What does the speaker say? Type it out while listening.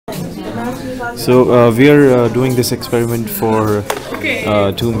So we are doing this experiment for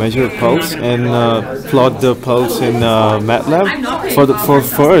to measure pulse and plot the pulse in MATLAB. For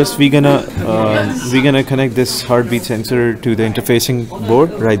first, we're gonna connect this heartbeat sensor to the interfacing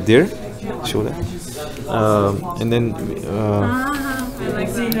board right there. Show that, and then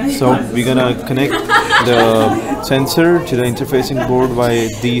so we're gonna connect the sensor to the interfacing board by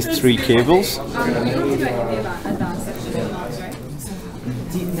these three cables.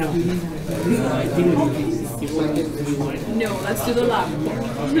 No, let's do the lab.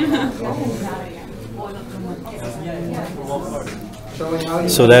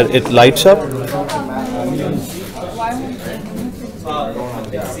 So that it lights up.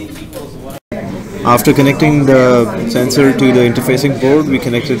 After connecting the sensor to the interfacing board, we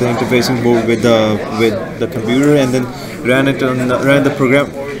connected the interfacing board with the computer and then ran the program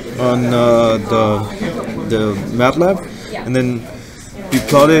on the MATLAB, and then we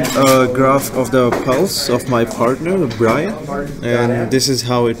plotted a graph of the pulse of my partner Brian, and this is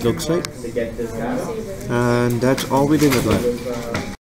how it looks like, and that's all we did with that.